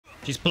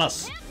She's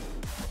plus.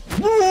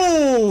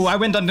 Woo! I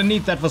went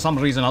underneath that for some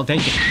reason. I'll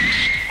take it.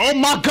 Oh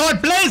my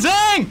god,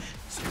 blazing!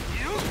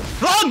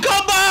 Wrong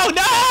combo!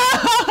 No!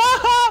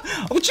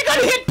 Oh, she got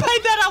hit by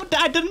that.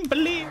 I didn't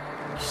believe.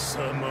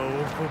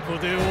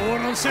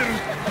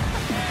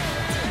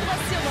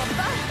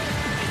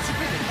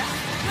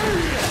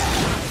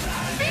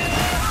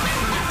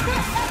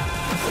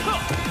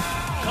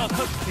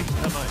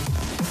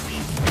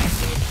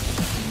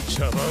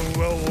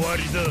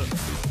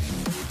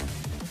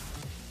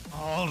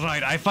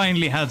 Alright, I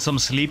finally had some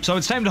sleep, so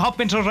it's time to hop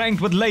into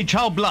ranked with Lei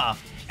Chaobla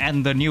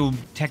and the new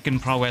Tekken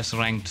prowess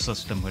ranked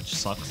system, which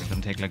sucks. It's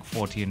gonna take like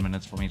 14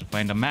 minutes for me to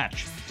find a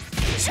match.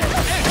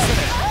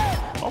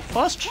 Oh,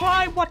 first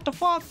try, what the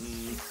fuck?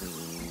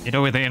 You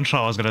know, with the intro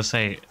I was gonna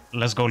say,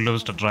 let's go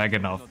lose to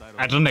Dragunov.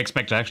 I didn't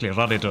expect to actually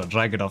run into a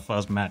Dragunov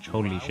first match,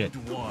 holy shit.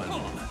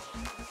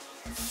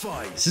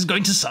 This is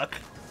going to suck.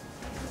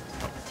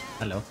 Oh,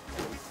 hello.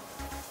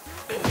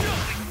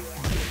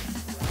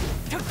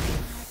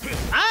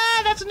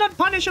 Ah, that's not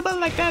punishable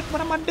like that.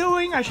 What am I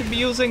doing? I should be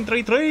using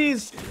 3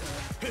 threes.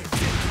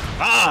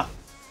 Ah!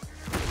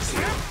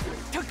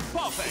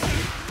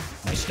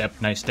 Nice step,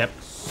 nice step.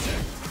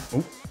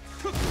 Oh.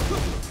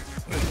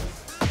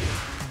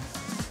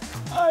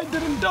 I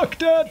didn't duck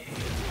that.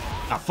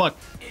 Ah, fuck.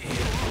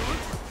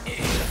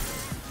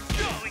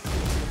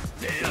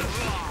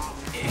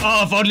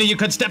 Oh, if only you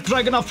could step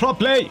Dragunov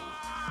properly.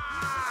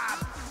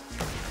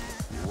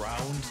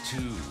 Round 2.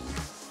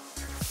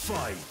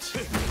 Fight.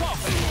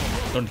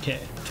 Don't care.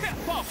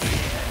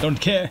 Don't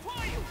care.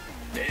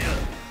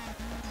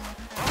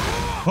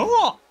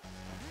 Oh!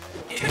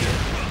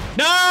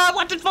 No, I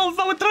wanted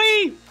forward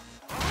 3.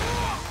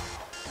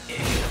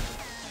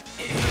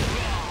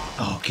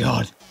 Oh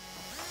god.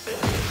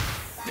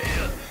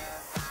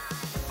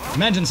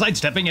 Imagine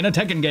sidestepping in a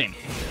Tekken game.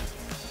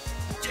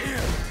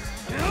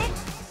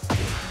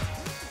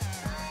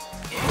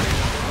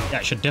 Yeah,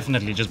 I should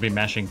definitely just be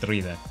mashing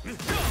 3 there.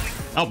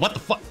 Oh, what the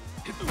fuck?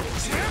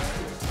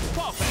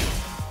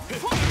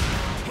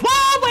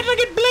 Whoa, why did I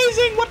get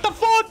blazing? What the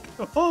fuck?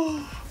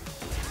 Oh.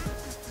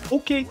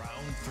 Okay.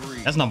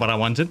 That's not what I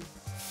wanted.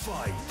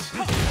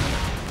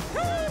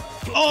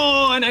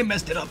 Oh, and I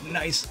messed it up.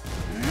 Nice.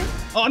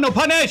 Oh, no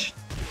punish!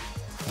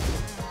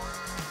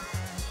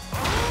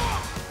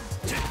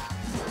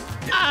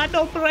 Ah,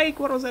 no break.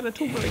 What was that? A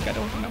 2 break? I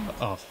don't remember.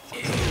 Oh, fuck.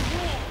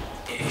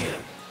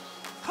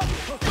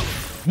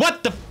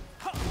 What the?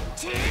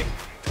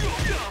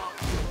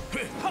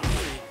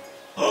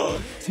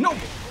 Oh, no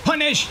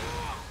punish!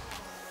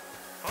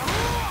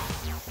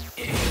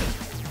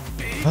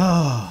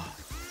 Oh,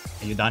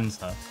 are you done,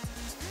 sir?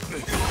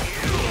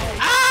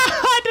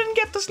 Ah, I didn't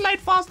get the slide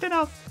fast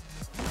enough.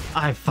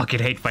 I fucking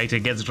hate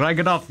fighting against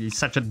Dragunov. He's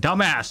such a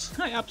dumbass.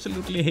 I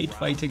absolutely hate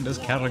fighting this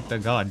character.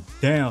 God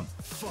damn.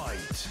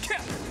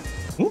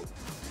 Ooh.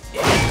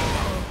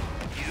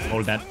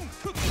 Hold that.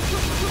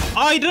 Oh,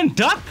 I didn't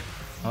duck.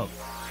 Oh.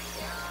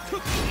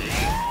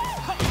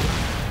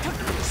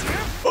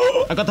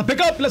 Oh, I got the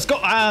pickup. Let's go.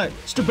 Ah,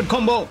 stupid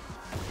combo.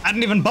 I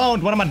didn't even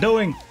bound. What am I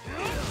doing?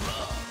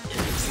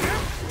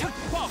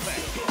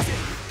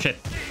 Shit.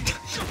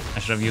 I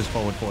should have used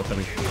forward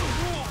 4-3.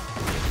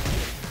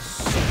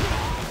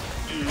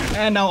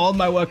 And now all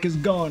my work is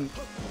gone.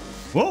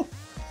 Whoa.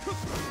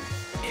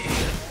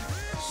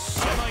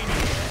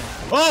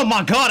 Oh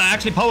my god, I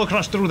actually power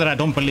crushed through that. I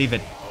don't believe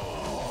it.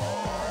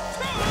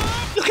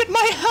 Look at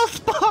my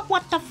health bar.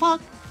 What the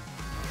fuck?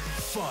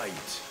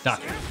 Fight.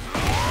 Duck.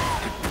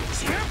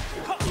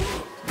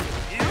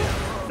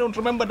 Don't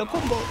remember the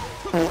combo.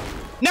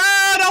 No,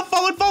 no,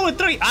 forward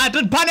 3. I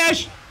didn't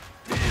punish.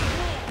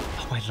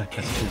 Oh, why did I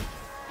press 2?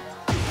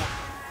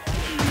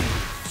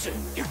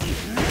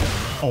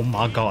 Oh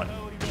my god.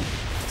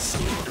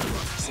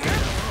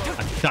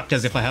 I ducked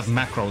as if I have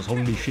macros.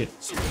 Holy shit.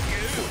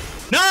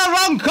 No,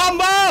 wrong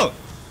combo!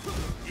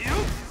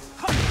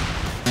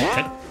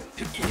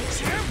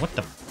 What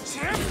the?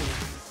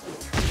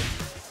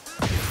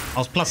 I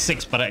was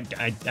 +6, but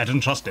I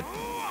didn't trust it.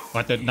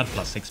 What? Not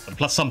 +6, but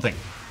plus something.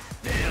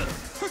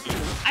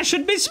 I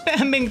should be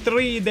spamming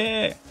 3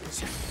 there.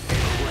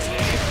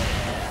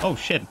 Oh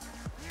shit.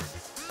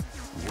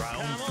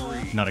 Round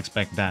 3. Not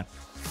expect that.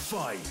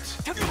 Fight.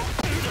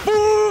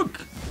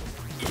 Fuck!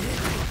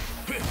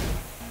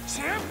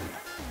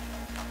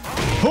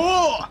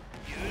 Oh!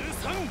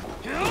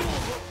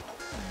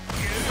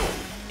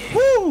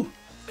 Woo!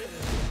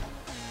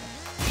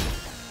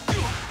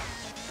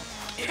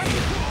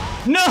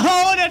 No,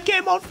 that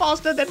came out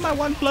faster than my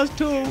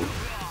 1+2.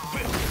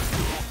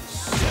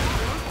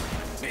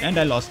 And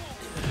I lost.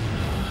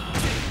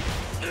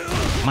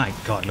 My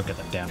god, look at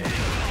the damage.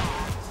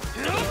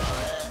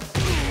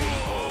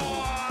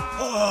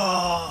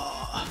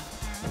 Oh,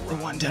 the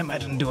one time I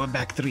didn't do a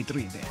back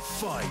 3-3 there.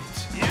 Fight.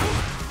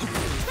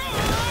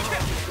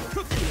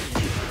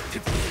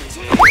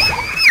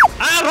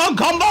 Ah, wrong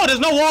combo! There's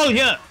no wall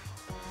here!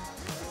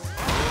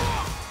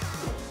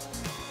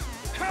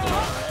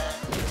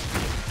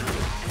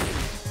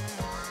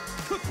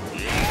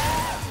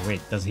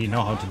 Wait, does he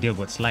know how to deal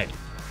with slide?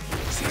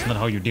 That's not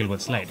how you deal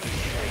with Slade.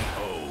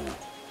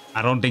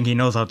 I don't think he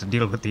knows how to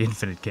deal with the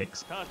infinite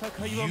kicks.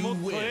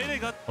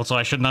 Also,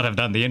 I should not have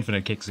done the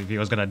infinite kicks. If he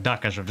was gonna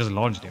duck, I should have just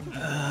launched him.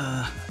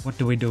 What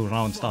do we do?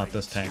 Round start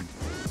this time.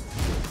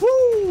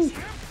 Woo!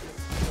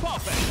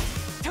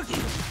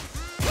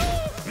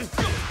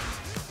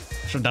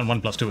 Should have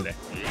done 1+2 there.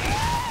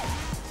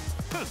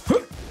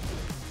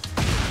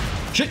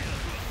 Shit!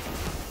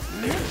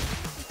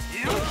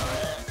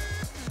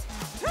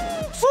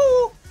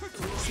 Woo!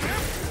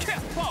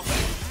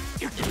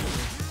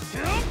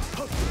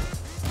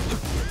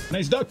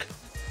 Nice duck.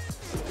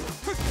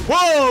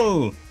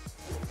 Whoa!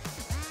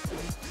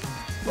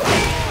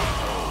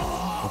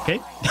 Okay.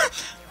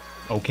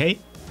 Okay.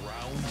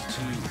 Round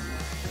 2.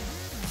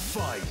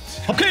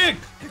 Fight. Okay.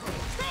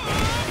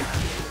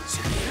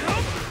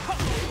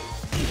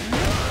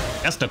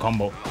 That's the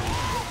combo.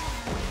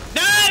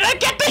 No, I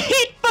get the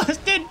hit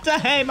first in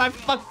time. I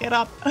fucked it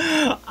up.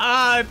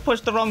 I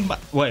pushed the wrong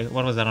button. Wait,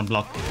 what was that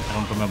unblocked? I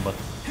don't remember.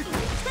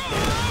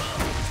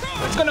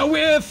 It's gonna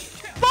whiff.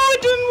 Oh,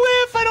 it didn't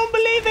whiff. I don't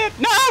believe it.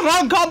 No,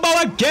 wrong combo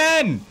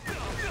again.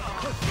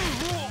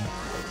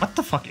 What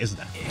the fuck is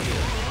that?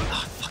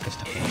 Oh, fuck is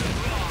that?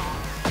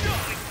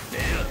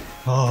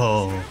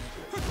 Oh.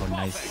 Oh,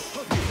 nice.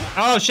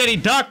 Oh, shit, he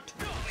ducked.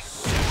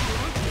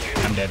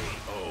 I'm dead.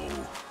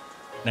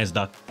 Nice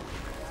duck.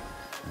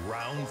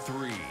 Round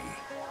 3.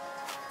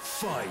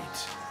 Fight.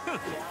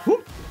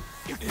 Whoop.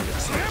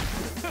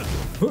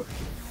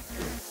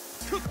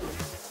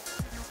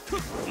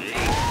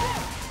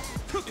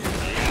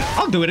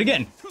 I'll do it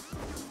again.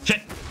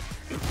 Shit.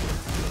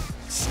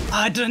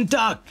 I didn't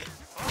duck.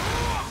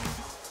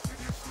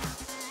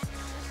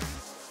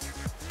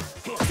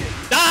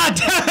 Ah,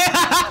 damn it.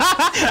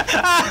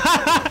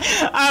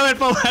 I went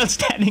for well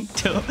standing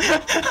too.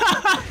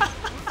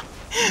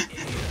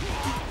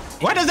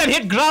 Why does that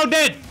hit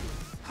grounded?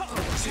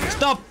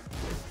 Stop.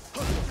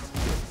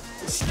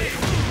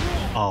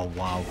 Oh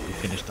wow, we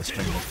finished the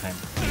string this time.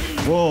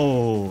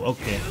 Whoa,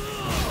 okay.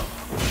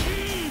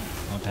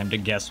 No time to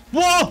guess.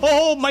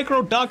 Whoa,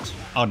 micro ducks.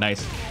 Oh,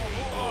 nice.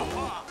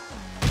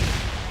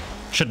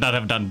 Should not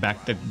have done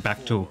back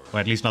two, or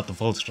at least not the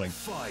full string.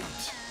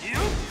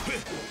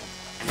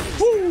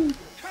 Woo.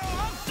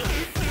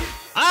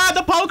 Ah,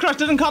 the power crush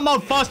didn't come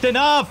out fast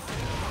enough.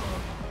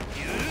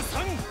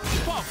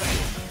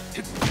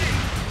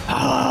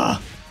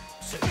 Ah.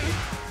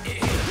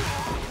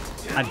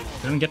 I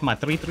didn't get my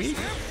 3-3.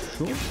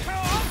 Sure.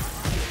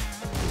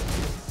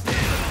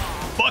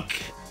 Fuck.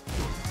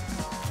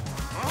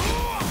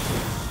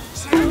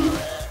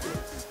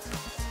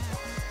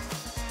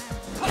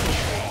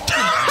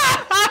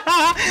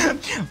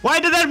 Why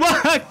did that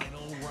work?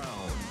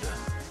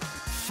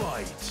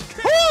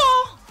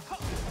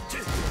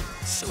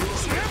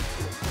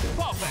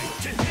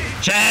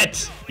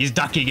 Chat! He's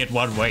ducking it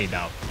one way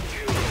now.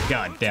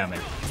 God damn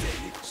it.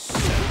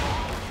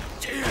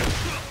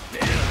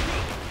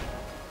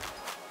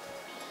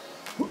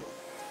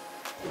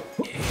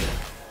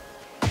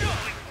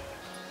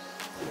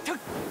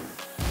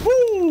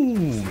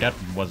 Woo! That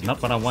was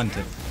not what I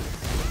wanted.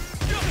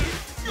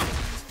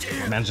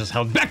 Man just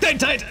held back that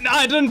tight.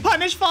 I didn't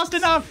punish fast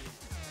enough.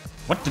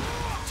 What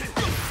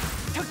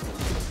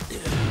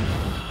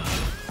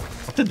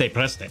did they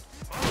press there?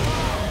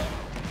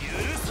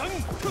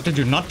 What did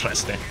you not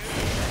press there?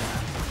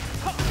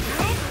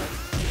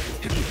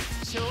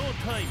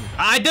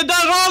 I did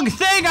the wrong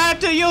thing. I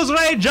had to use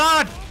Rage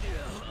Art.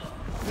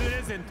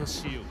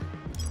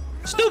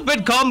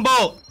 Stupid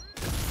combo.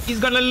 He's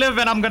gonna live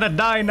and I'm gonna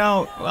die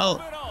now.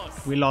 Well,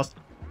 we lost.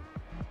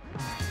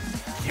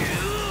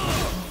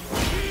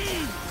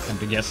 Time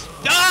to guess.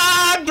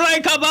 Ah,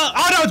 unbreakable.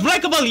 Oh no, it's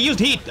breakable. He used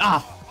heat. Ah,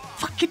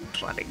 fucking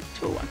running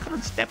too. I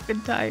couldn't step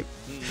in time.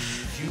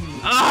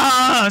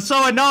 Ah,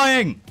 so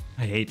annoying.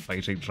 I hate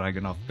fighting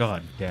Dragunov.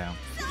 God damn.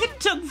 It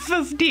took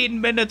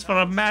 15 minutes for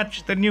a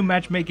match. The new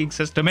matchmaking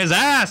system is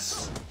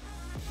ass.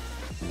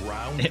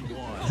 Round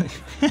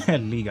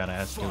 1. Lee got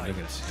ass too. Look at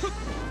this.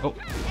 Oh,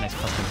 nice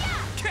custom.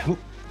 Whoop.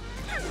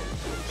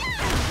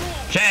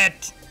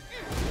 Shit.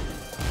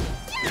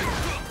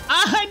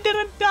 I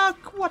didn't duck.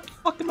 What the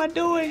fuck am I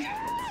doing?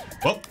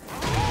 Whoa.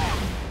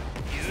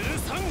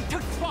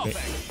 Okay.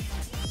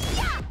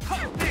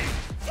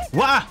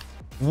 Wah.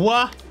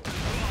 Wah.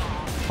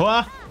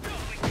 Wah.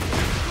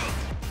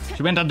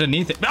 She went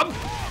underneath it. No!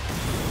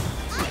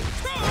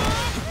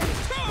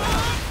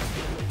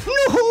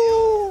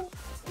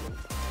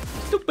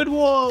 Stupid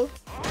wall.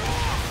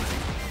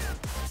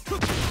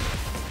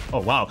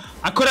 Oh wow.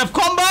 I could have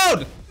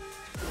comboed!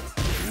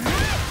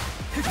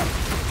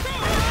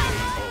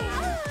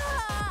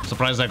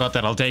 Surprised I got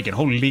that. I'll take it.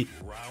 Holy.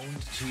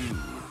 Round 2.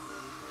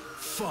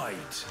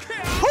 Fight.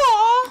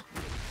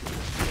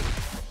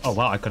 Oh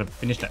wow, I could have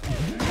finished that.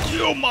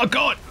 Oh my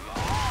god!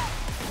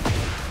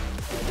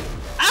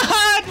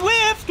 Ah, it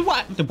whiffed!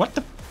 What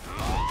the?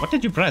 What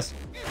did you press?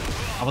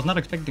 I was not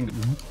expecting.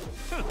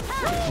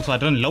 Also, I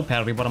didn't low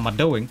parry. What am I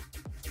doing?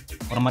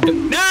 What am I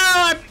doing? No,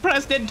 I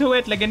pressed into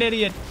it like an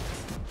idiot.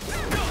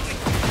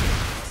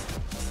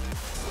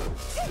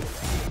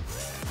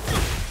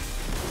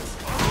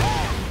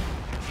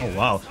 Oh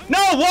wow. No,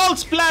 wall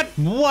splat!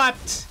 What?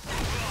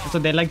 So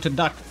they like to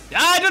duck.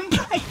 I don't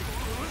play!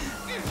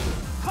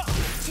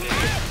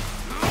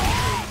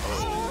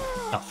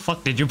 The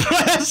fuck did you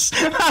press?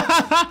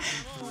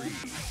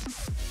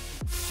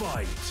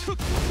 Fight.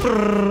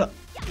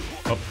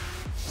 Oh.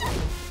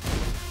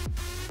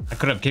 I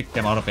could have kicked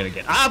them out of it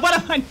again. Ah, what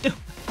am I doing?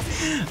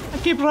 I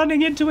keep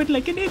running into it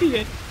like an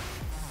idiot.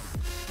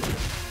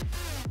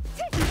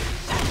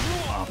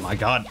 Oh my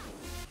god.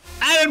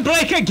 I didn't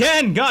break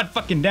again! God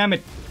fucking damn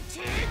it.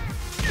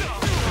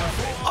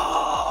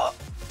 Oh,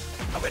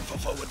 I went for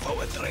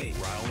forward 3.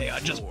 They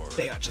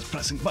are just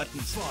pressing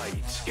buttons.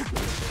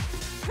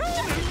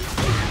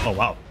 Oh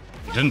wow.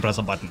 You didn't press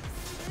a button.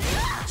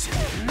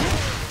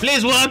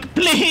 Please work,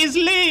 please,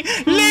 Lee!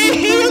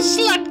 Lee, you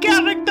slut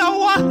character,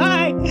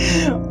 why?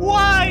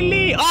 Why,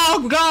 Lee?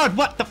 Oh god,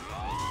 what the?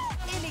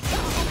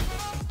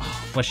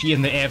 Was she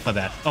in the air for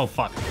that? Oh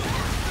fuck.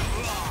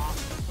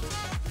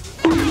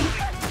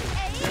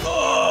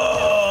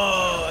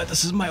 Oh,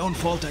 this is my own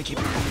fault, I keep...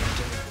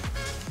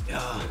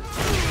 Yeah.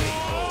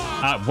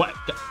 What?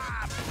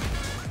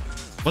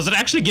 Was it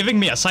actually giving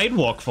me a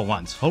sidewalk for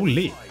once?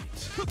 Holy.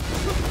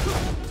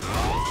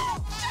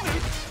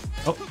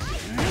 Oh.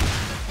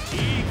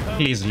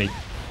 Please, Lee.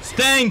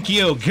 Thank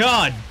you,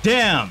 god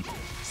damn.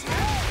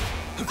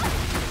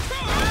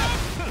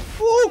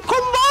 Oh,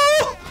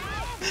 combo!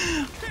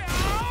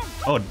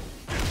 Oh,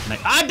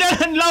 I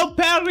didn't low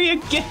parry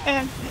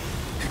again.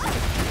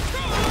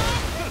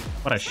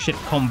 What a shit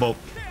combo.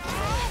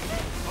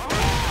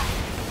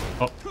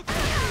 Oh.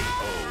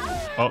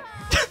 Oh.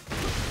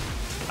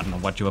 I don't know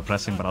what you were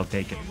pressing, but I'll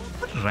take it.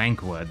 What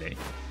rank were they?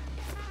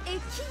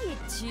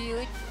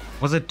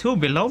 Was it 2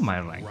 below my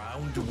rank?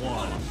 Round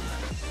 1.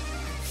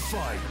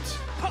 Fight.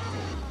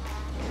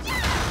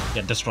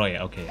 Yeah, destroy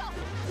it. Okay.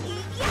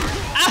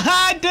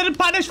 Aha! I didn't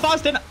punish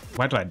fast enough.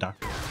 Why do I duck?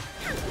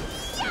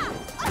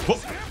 Whoa.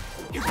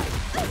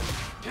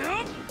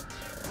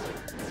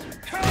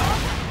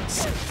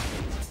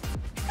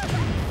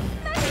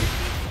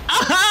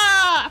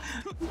 Aha!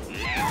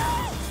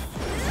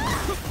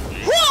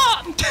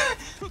 What?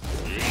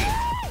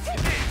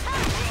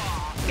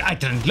 I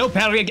didn't low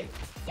parry again.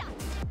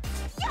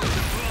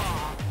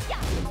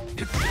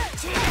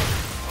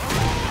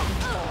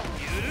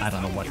 I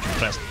don't know what you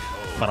pressed,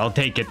 but I'll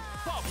take it.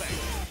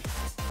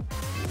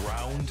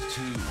 Round 2.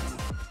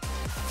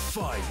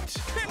 Fight.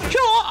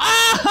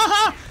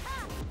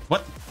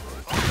 What?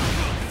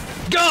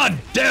 God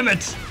damn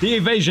it! The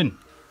evasion.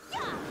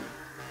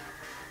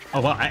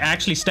 Oh well, I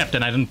actually stepped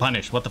and I didn't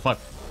punish. What the fuck?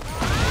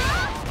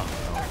 Oh,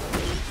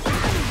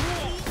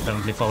 no.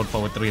 Apparently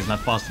forward 3 is not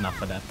fast enough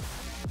for that.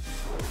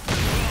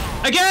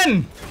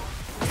 Again!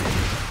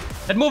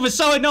 That move is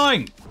so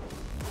annoying.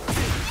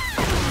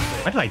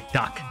 Why did I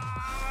duck?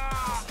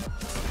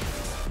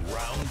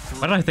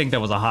 Why did I think there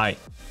was a high?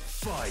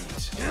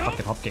 Hop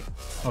kick, hop kick.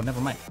 Oh,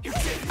 never mind.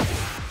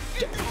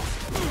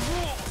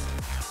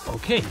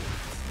 Okay.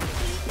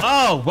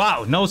 Oh,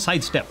 wow. No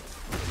sidestep.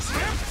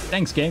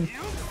 Thanks, game.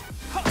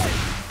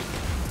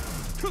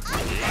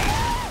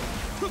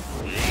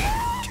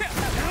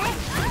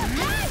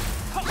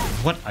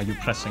 What are you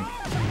pressing?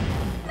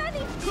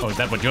 Oh, is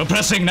that what you're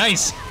pressing?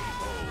 Nice.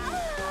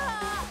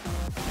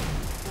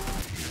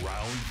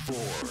 Round 4.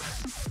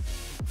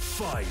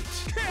 Fight.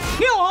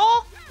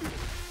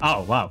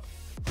 Oh, wow.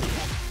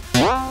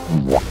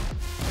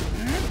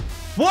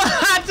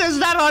 What is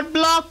that on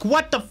block?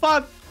 What the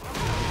fuck?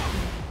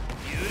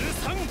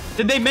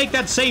 Did they make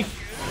that safe?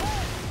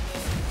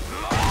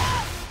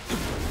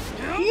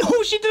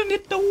 No, she didn't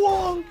hit the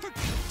wall.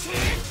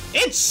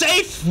 It's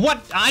safe.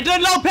 What? I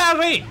didn't know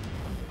parry.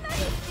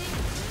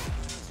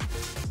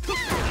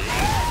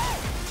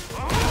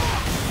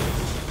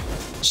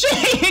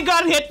 She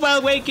got hit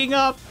while waking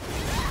up.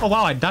 Oh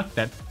wow, I ducked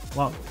that.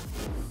 Wow.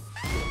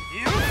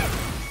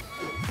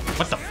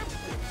 What the?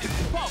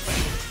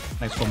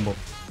 Nice combo.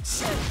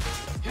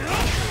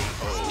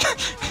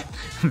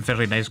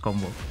 Very nice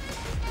combo.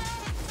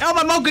 Oh,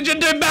 my Mokujin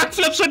doing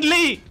backflips with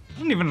Lee! I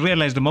didn't even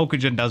realize the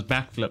Mokujin does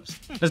backflips.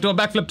 Let's do a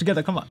backflip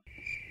together, come on.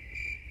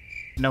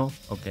 No?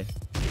 Okay.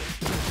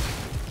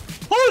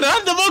 Hold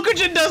on, the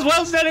Mokujin does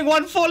well standing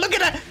 1-4. Look at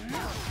that!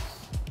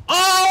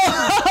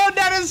 Oh,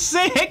 that is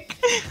sick!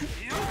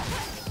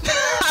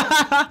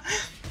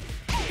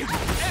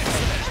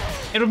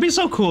 It would be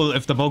so cool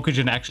if the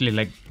Mokujin actually,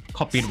 like,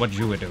 copied what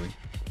you were doing.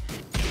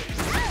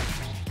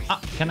 Ah,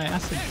 can I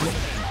acid?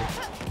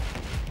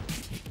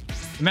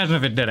 Imagine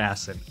if it did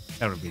acid.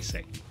 That would be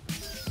sick.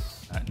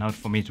 Now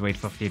for me to wait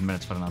 15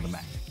 minutes for another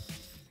match.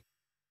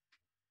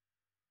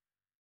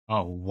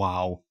 Oh,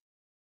 wow.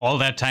 All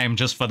that time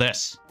just for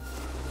this.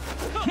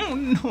 Oh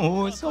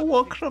no, it's a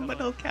war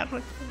criminal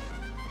character.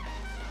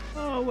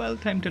 Oh, well,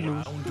 time to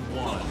lose. Round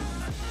 1.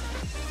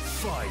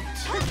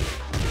 Fight.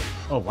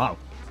 Oh, wow.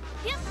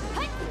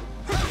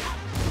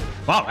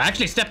 Wow, I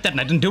actually stepped that and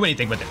I didn't do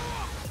anything with it.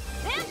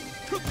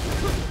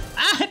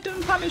 I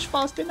didn't punish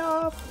fast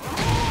enough.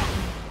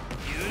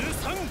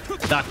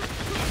 Duck.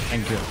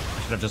 Thank you.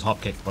 I should have just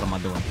hop kicked. What am I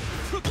doing?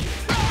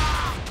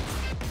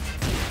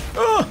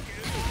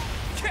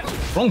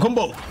 Wrong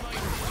combo.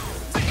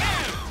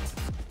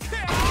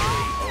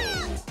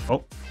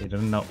 Oh, they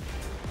didn't know.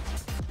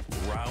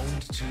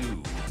 Round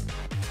 2.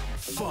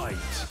 Fight.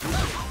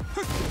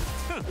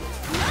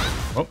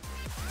 Oh.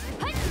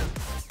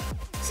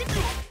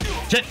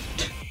 Shit.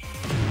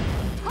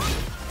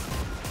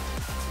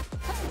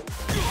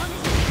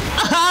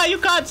 Ah, you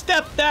can't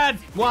step that.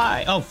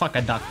 Why? Oh, fuck,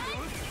 I ducked.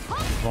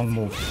 Wrong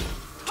move.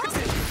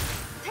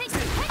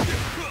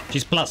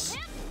 She's plus.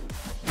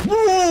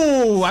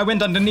 Woo! I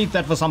went underneath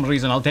that for some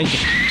reason. I'll take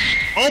it.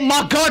 Oh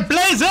my god,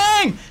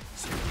 blazing!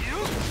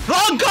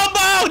 Wrong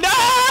combo! No!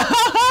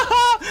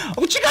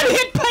 Oh, she got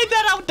hit by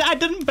that out. I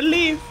didn't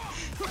believe.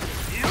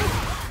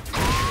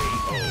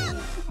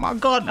 Oh my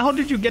god, how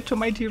did you get to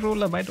Mighty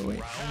Roller, by the way?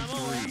 Round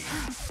 3.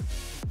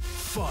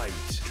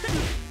 Fight.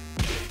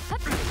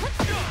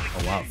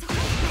 Oh wow.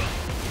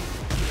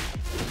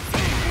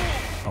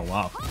 Oh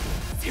wow.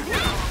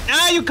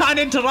 Ah, you can't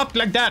interrupt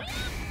like that.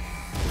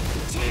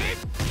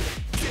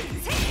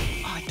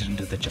 Oh, I didn't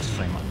do the just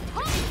frame up.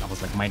 I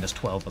was like minus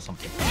 12 or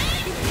something.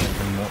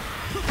 Even more.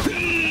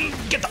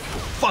 Get the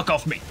fuck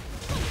off me.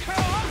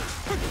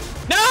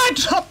 No, I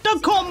dropped the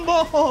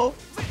combo.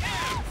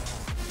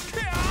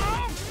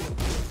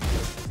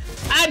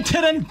 I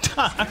didn't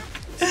duck.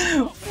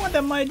 What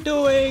am I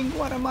doing?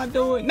 What am I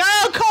doing?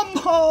 No,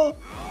 combo.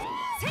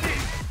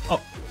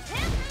 Oh.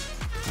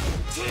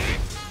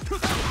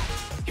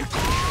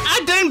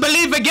 I didn't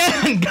believe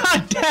again.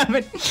 God damn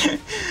it.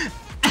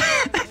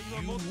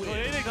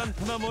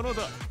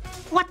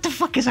 What the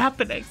fuck is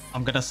happening?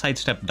 I'm gonna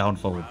sidestep down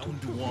forward too.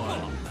 Round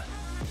 1.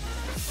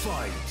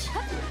 Fight.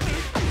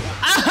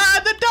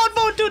 Aha, the down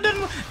forward too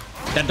didn't work.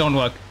 That don't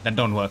work. That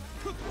don't work.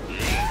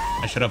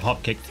 I should have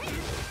hop kicked.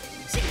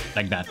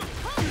 Like that.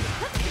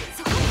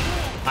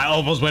 I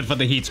almost went for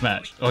the heat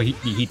smash. Or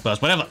heat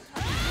burst, whatever.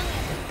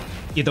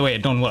 Either way,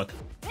 it don't work.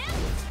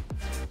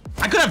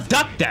 I could have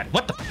ducked that.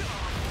 What the?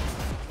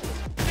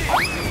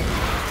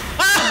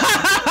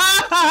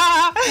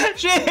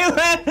 She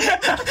went.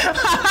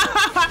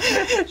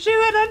 She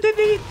went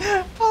underneath.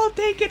 I'll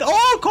take it.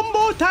 Oh,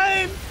 combo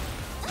time.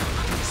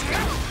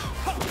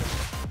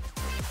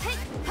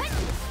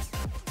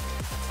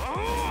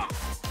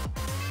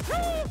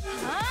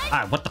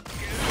 Ah, what the?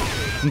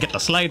 Didn't get the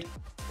slide.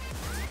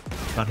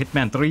 Got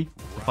Hitman 3.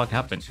 What the fuck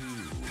happened?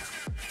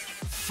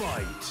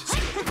 Fight.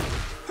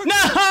 No,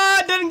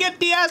 I didn't get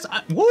the ass.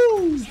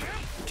 Woo!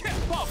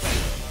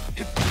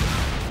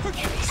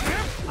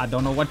 I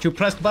don't know what you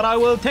pressed, but I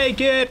will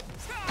take it.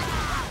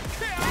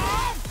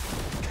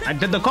 I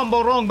did the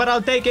combo wrong, but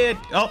I'll take it.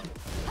 Oh,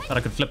 thought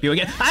I could flip you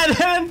again. I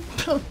didn't.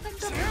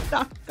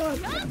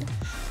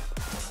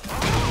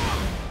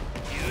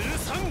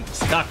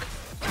 Duck.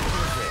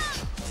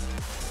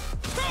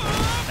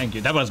 Thank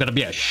you. That was gonna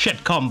be a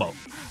shit combo.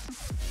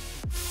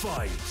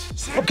 Fight.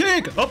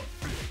 Okay. Oh.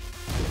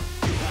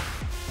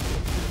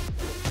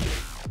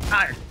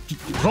 Ah,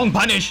 wrong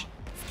punish.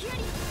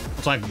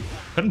 It's like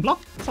couldn't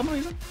block for some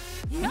reason.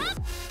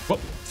 Whoa.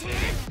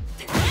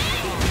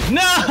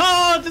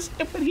 No, the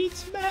stupid heat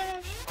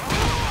smash.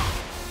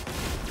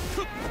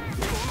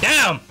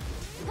 Damn.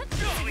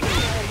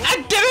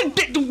 I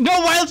didn't go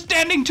while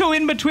standing 2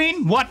 in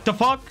between. What the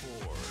fuck?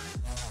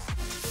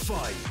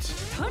 Fight.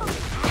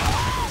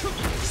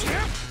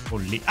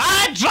 Holy!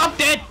 I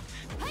dropped it.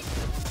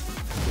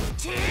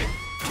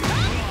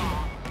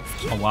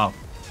 Oh wow.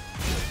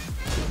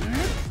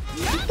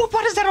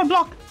 What is that on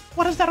block?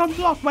 What is that on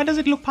block? Why does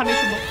it look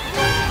punishable?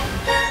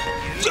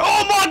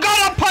 Oh my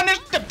god,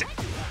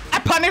 I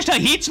punished a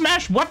heat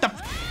smash? What the?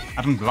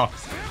 I didn't block.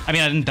 I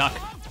mean, I didn't duck.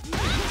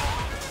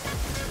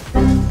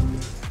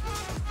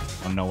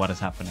 I don't know what is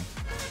happening.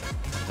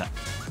 What is that?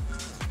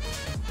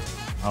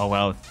 Oh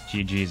well,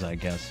 GG's I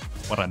guess.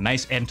 What a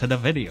nice end to the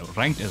video.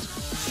 Ranked is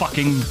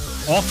fucking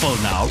awful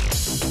now.